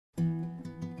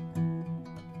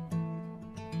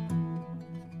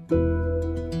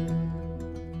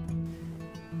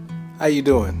How you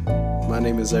doing? My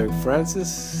name is Eric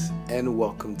Francis and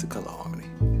welcome to Color Harmony.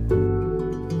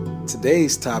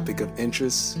 Today's topic of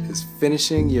interest is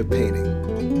finishing your painting.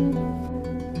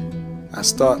 I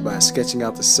start by sketching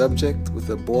out the subject with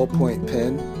a ballpoint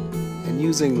pen and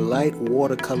using light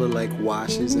watercolor-like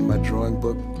washes in my drawing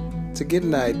book to get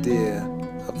an idea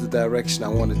of the direction I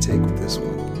want to take with this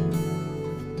one.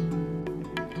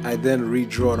 I then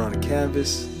redraw it on a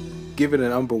canvas, give it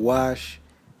an umber wash,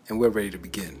 and we're ready to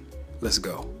begin. Let's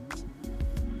go.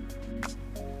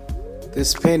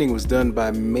 This painting was done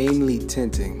by mainly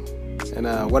tinting, and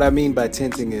what I mean by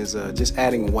tinting is just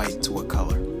adding white to a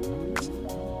color.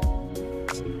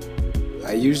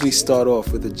 I usually start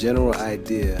off with a general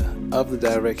idea of the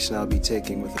direction I'll be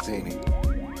taking with the painting,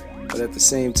 but at the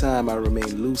same time I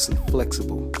remain loose and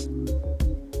flexible,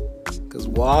 because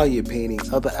while you're painting,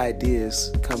 other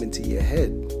ideas come into your head,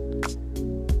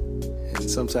 and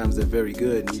sometimes they're very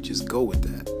good and you just go with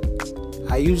that.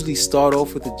 I usually start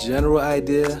off with a general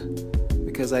idea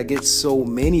because I get so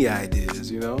many ideas,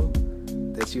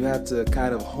 that you have to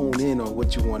kind of hone in on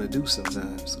what you want to do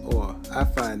sometimes. Or I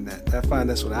find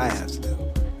that's what I have to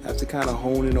do. I have to kind of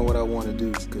hone in on what I want to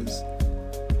do, because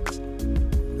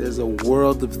there's a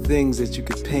world of things that you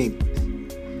could paint,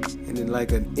 and then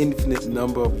like an infinite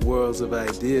number of worlds of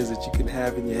ideas that you can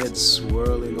have in your head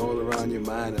swirling all around your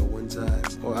mind at one time.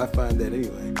 Or I find that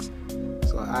anyway.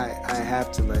 So I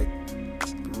have to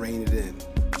rein it in.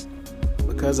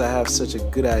 Because I have such a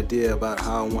good idea about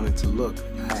how I want it to look,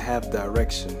 I have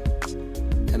direction,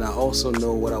 and I also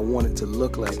know what I want it to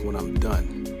look like when I'm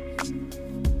done.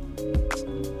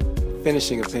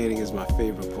 Finishing a painting is my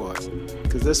favorite part,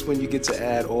 because that's when you get to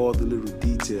add all the little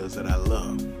details that I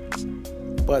love.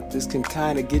 But this can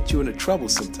kind of get you into trouble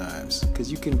sometimes,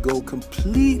 because you can go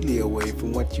completely away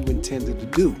from what you intended to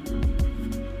do.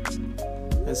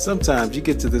 And sometimes you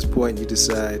get to this point and you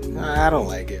decide, I don't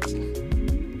like it.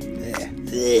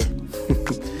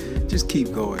 Just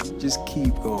keep going. Just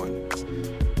keep going.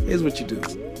 Here's what you do.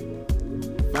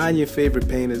 Find your favorite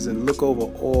painters and look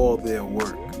over all their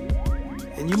work.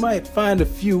 And you might find a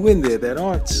few in there that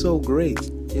aren't so great,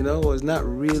 or it's not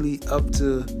really up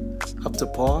to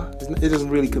par. It doesn't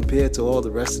really compare to all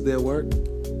the rest of their work.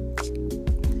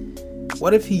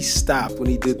 What if he stopped when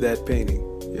he did that painting?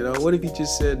 What if he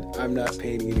just said, I'm not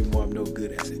painting anymore, I'm no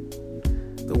good at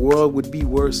it? The world would be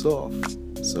worse off.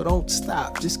 So don't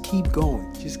stop, just keep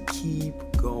going, just keep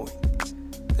going.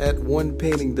 That one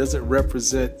painting doesn't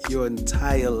represent your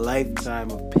entire lifetime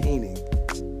of painting.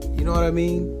 You know what I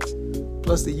mean?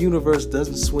 Plus the universe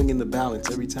doesn't swing in the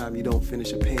balance every time you don't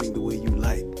finish a painting the way you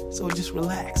like. So just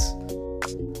relax.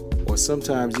 Or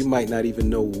sometimes you might not even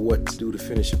know what to do to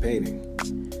finish a painting.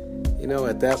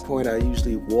 At that point I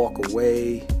usually walk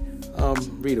away,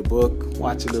 read a book,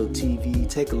 watch a little TV,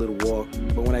 take a little walk.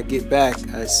 But when I get back,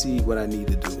 I see what I need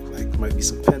to do. There might be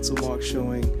some pencil marks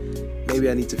showing. Maybe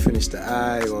I need to finish the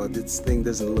eye, or this thing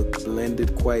doesn't look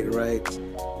blended quite right.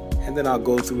 And then I'll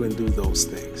go through and do those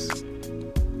things.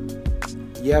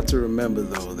 You have to remember,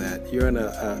 though, that you're in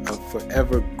a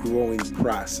forever growing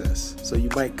process. So you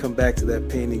might come back to that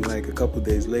painting a couple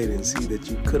days later and see that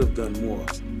you could have done more.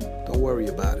 Don't worry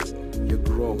about it. You're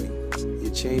growing.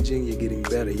 You're changing, you're getting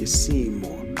better, you're seeing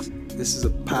more. This is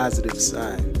a positive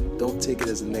sign. Don't take it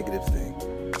as a negative thing.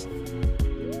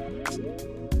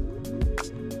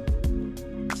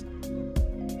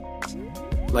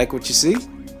 Like what you see?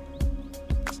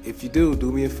 If you do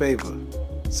me a favor.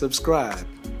 Subscribe,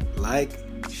 like,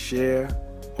 share,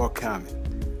 or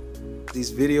comment.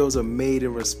 These videos are made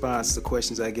in response to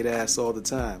questions I get asked all the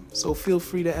time, so feel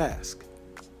free to ask.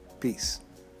 Peace.